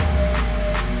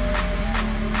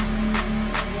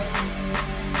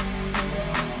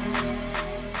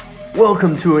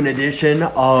Welcome to an edition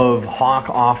of Hawk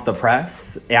Off the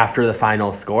Press. After the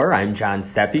final score, I'm John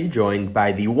Seppi, joined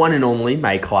by the one and only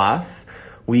Mike Kloss.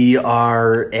 We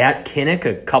are at Kinnick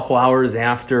a couple hours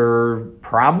after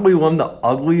probably one of the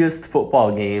ugliest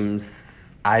football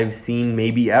games I've seen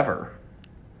maybe ever.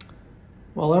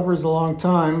 Well, ever is a long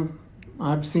time.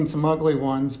 I've seen some ugly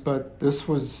ones, but this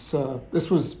was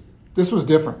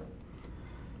different.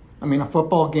 I mean, a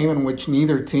football game in which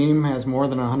neither team has more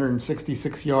than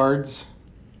 166 yards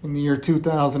in the year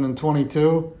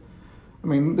 2022. I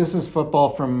mean, this is football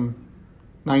from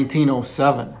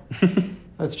 1907.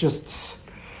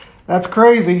 That's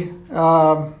crazy.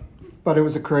 But it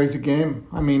was a crazy game.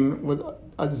 I mean, with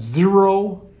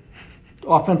zero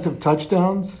offensive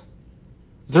touchdowns,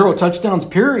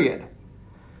 period.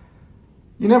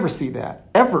 You never see that,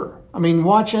 ever. I mean,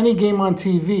 watch any game on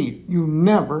TV. You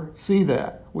never see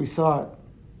that. We saw it.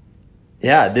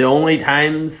 Yeah, the only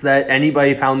times that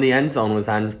anybody found the end zone was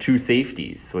on two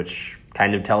safeties, which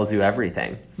kind of tells you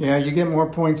everything. Yeah, you get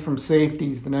more points from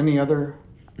safeties than any other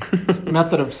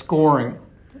method of scoring,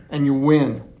 and you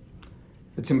win.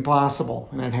 It's impossible,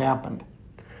 and it happened.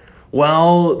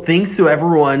 Well, thanks to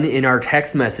everyone in our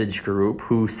text message group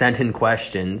who sent in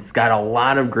questions. Got a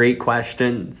lot of great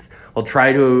questions. I'll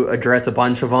try to address a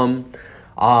bunch of them.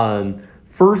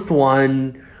 First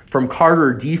one from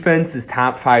Carter: defense is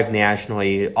top 5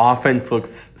 nationally. Offense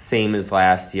looks same as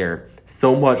last year.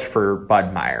 So much for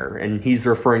Budmeyer. And he's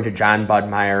referring to John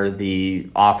Budmeyer, the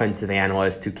offensive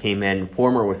analyst who came in,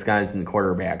 former Wisconsin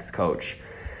quarterbacks coach.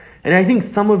 And I think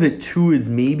some of it, too, is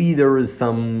maybe there was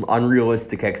some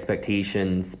unrealistic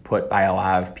expectations put by a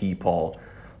lot of people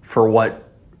for what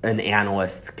an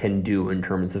analyst can do in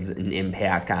terms of an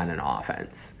impact on an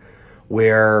offense.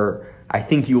 Where I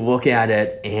think you look at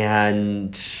it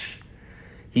and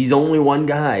he's only one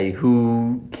guy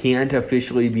who can't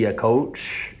officially be a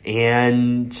coach.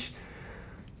 And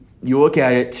you look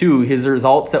at it, too, his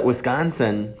results at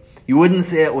Wisconsin. You wouldn't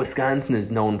say that Wisconsin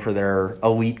is known for their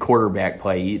elite quarterback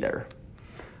play either.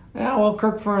 Yeah, well,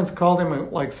 Kirk Ferentz called him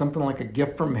something like a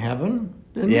gift from heaven,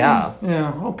 didn't he? Yeah,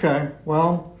 okay.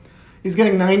 Well, he's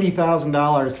getting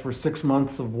 $90,000 for 6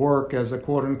 months of work as a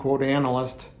quote-unquote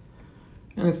analyst.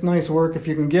 And it's nice work if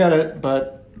you can get it,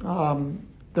 but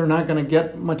they're not going to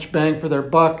get much bang for their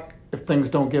buck if things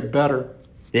don't get better.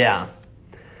 Yeah.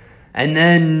 And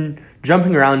then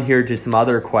jumping around here to some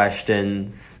other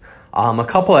questions, a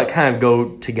couple that kind of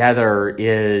go together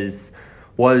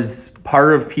was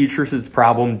part of Petras'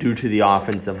 problem due to the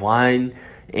offensive line?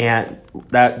 And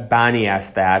that Bonnie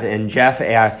asked that, and Jeff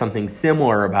asked something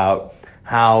similar about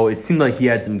how it seemed like he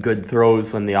had some good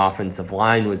throws when the offensive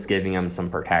line was giving him some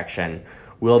protection.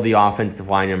 Will the offensive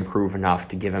line improve enough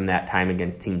to give him that time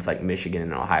against teams like Michigan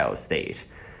and Ohio State?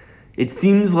 It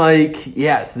seems like,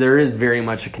 yes, there is very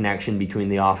much a connection between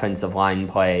the offensive line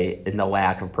play and the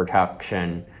lack of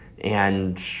protection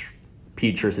and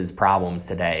Petras' problems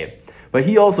today. But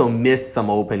he also missed some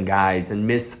open guys and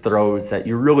missed throws that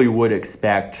you really would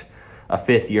expect a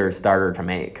fifth-year starter to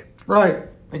make. Right,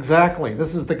 exactly.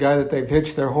 This is the guy that they've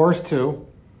hitched their horse to.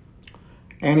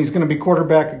 And he's going to be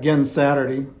quarterback again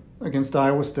Saturday against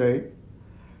Iowa State.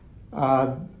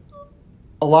 A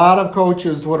lot of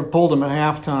coaches would have pulled him at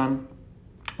halftime.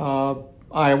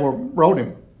 Iowa wrote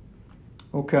him.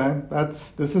 Okay,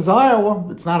 this is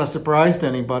Iowa. It's not a surprise to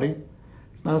anybody.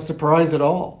 It's not a surprise at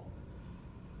all.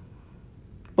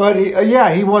 But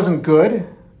he wasn't good.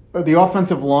 The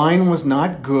offensive line was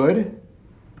not good.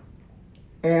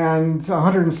 And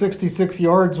 166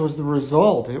 yards was the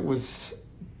result.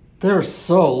 They're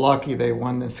so lucky they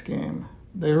won this game.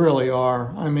 They really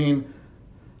are. I mean,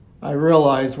 I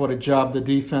realize what a job the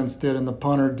defense did and the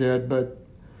punter did, but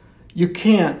you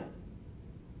can't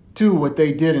do what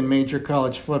they did in major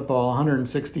college football,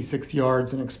 166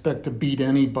 yards, and expect to beat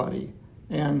anybody.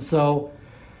 And so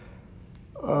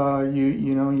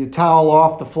you towel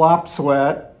off the flop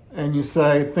sweat and you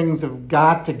say things have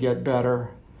got to get better.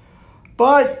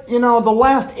 But, the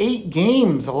last 8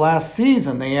 games of last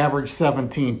season, they averaged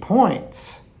 17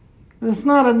 points. It's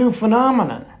not a new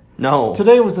phenomenon. No.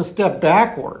 Today was a step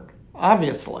backward,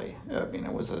 obviously. I mean,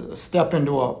 it was a step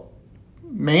into a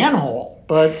manhole.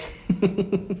 But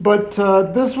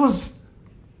this was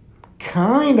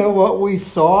kind of what we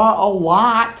saw a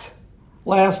lot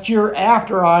last year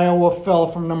after Iowa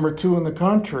fell from number 2 in the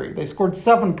country. They scored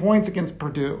 7 points against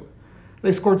Purdue.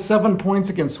 They scored 7 points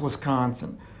against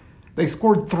Wisconsin. They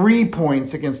scored 3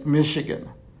 points against Michigan.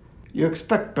 You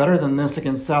expect better than this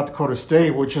against South Dakota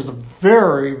State, which is a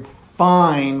very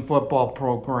fine football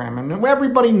program. And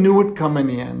everybody knew it coming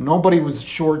in. Nobody was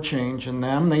shortchanging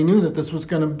them. They knew that this was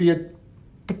going to be a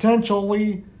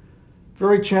potentially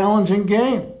very challenging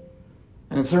game.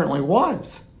 And it certainly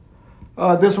was.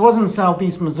 This wasn't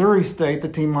Southeast Missouri State, the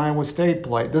team Iowa State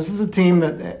played. This is a team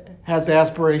that has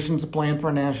aspirations of playing for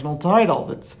a national title.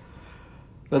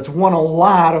 That's won a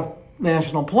lot of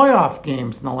national playoff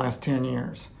games in the last 10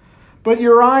 years. But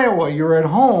you're Iowa, you're at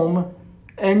home,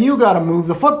 and you got to move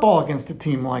the football against a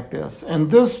team like this. And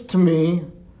this, to me,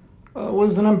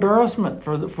 was an embarrassment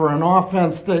for an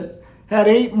offense that had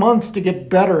 8 months to get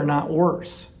better, not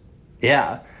worse.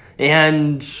 Yeah.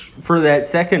 And for that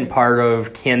second part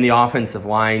of can the offensive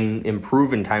line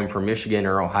improve in time for Michigan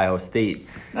or Ohio State,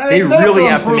 they really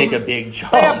have to make a big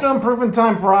jump. They have to improve in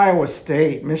time for Iowa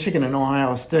State. Michigan and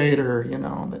Ohio State are,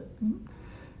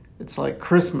 it's like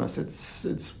Christmas.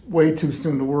 It's way too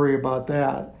soon to worry about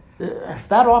that. If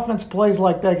that offense plays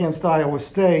like that against Iowa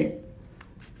State,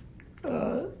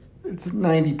 it's a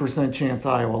 90% chance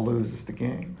Iowa loses the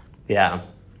game. Yeah.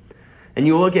 And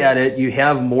you look at it, you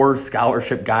have more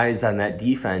scholarship guys on that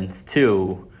defense,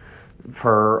 too,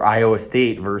 for Iowa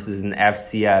State versus an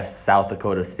FCS South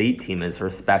Dakota State team, as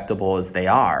respectable as they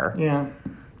are. Yeah.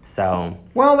 So.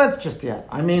 Well, that's just it.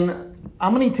 I mean,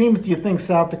 how many teams do you think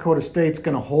South Dakota State's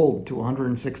going to hold to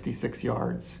 166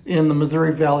 yards in the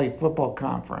Missouri Valley Football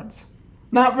Conference?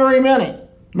 Not very many.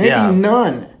 Maybe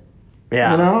none.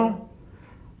 Yeah.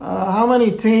 How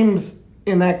many teams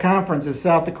in that conference is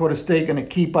South Dakota State going to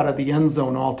keep out of the end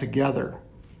zone altogether?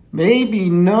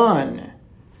 Maybe none.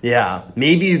 Yeah,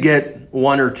 maybe you get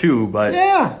one or two, but...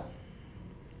 Yeah.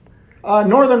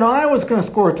 Northern Iowa's going to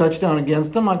score a touchdown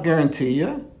against them, I guarantee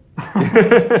you.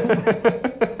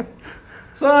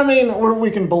 So, I mean, we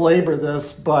can belabor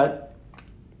this, but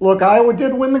look, Iowa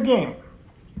did win the game.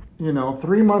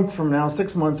 3 months from now,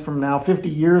 6 months from now, 50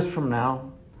 years from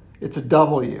now, it's a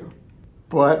W.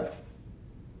 But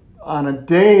on a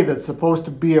day that's supposed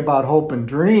to be about hope and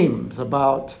dreams,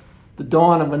 about the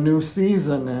dawn of a new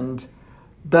season and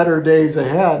better days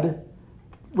ahead,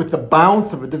 with the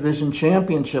bounce of a division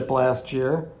championship last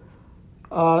year,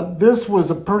 this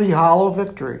was a pretty hollow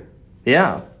victory.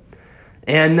 Yeah.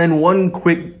 And then one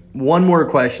more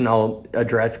question I'll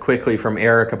address quickly from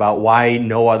Eric about why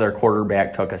no other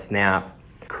quarterback took a snap.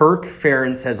 Kirk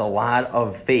Ferentz has a lot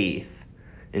of faith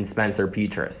in Spencer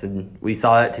Petras, and we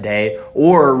saw it today,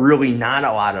 or really not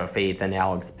a lot of faith in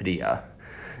Alex Padilla.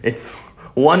 It's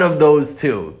one of those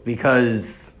two,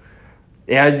 because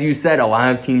as you said, a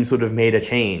lot of teams would have made a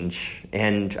change,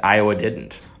 and Iowa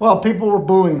didn't. Well, people were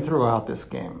booing throughout this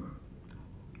game.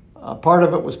 Part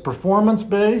of it was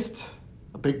performance-based.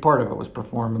 A big part of it was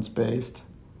performance-based.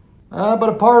 But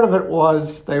a part of it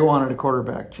was they wanted a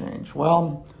quarterback change.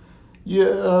 Well,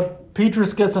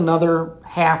 Petras gets another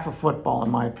half of football, in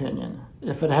my opinion.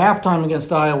 If at halftime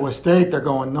against Iowa State they're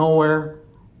going nowhere,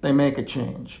 they make a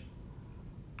change.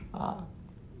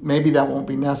 Maybe that won't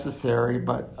be necessary,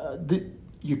 but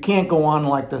you can't go on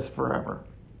like this forever.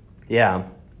 Yeah,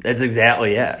 that's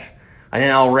exactly it. And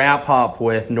then I'll wrap up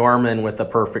with Norman with the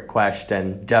perfect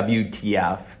question,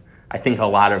 WTF. I think a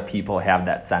lot of people have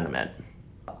that sentiment.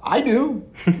 I do,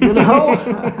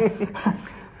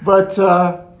 But,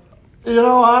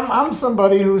 I'm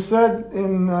somebody who said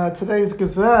in today's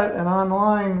Gazette and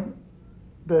online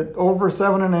that over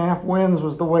 7.5 wins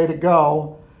was the way to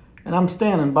go, and I'm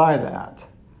standing by that.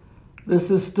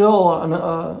 This is still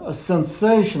a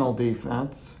sensational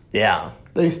defense. Yeah.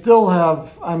 They still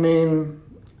have, I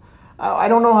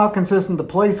don't know how consistent the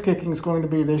place kicking is going to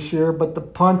be this year, but the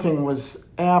punting was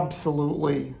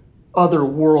absolutely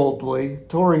otherworldly.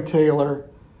 Torrey Taylor,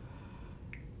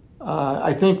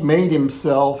 I think, made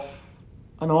himself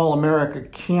an All-America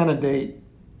candidate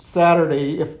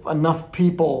Saturday if enough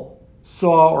people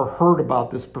saw or heard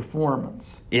about this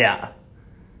performance. Yeah.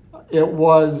 It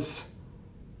was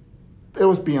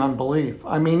beyond belief.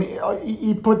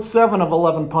 He put 7 of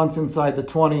 11 punts inside the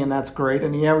 20, and that's great,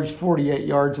 and he averaged 48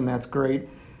 yards, and that's great.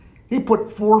 He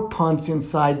put 4 punts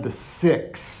inside the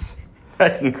 6.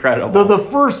 That's incredible. The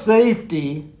first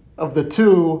safety of the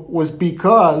 2 was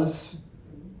because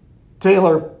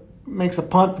Taylor makes a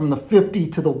punt from the 50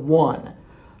 to the 1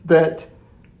 that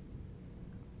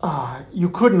you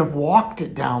couldn't have walked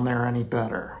it down there any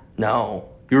better. No,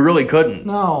 you really couldn't.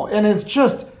 No, and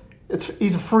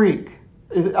he's a freak.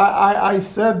 I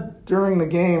said during the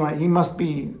game he must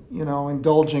be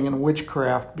indulging in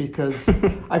witchcraft, because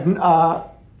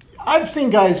I've seen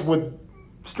guys with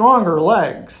stronger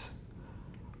legs,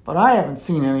 but I haven't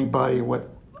seen anybody with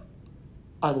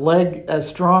a leg as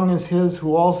strong as his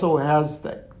who also has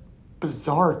that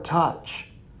bizarre touch.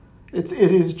 It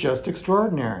is just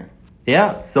extraordinary.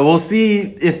 Yeah, so we'll see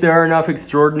if there are enough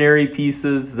extraordinary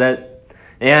pieces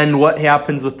and what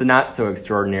happens with the not so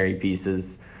extraordinary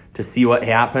pieces to see what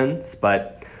happens.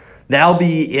 But that'll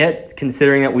be it,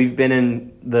 considering that we've been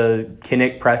in the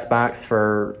Kinnick press box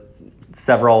for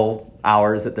several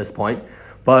hours at this point.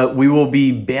 But we will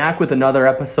be back with another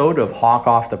episode of Hawk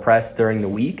Off the Press during the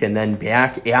week, and then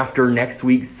back after next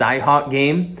week's Cy-Hawk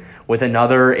game with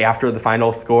another After the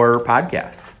Final Score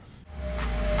podcast.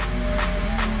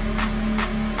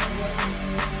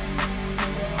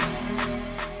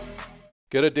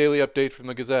 Get a daily update from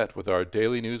the Gazette with our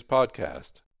daily news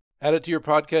podcast. Add it to your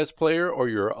podcast player or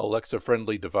your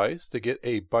Alexa-friendly device to get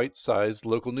a bite-sized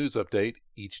local news update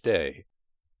each day.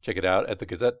 Check it out at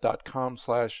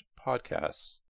thegazette.com/podcasts.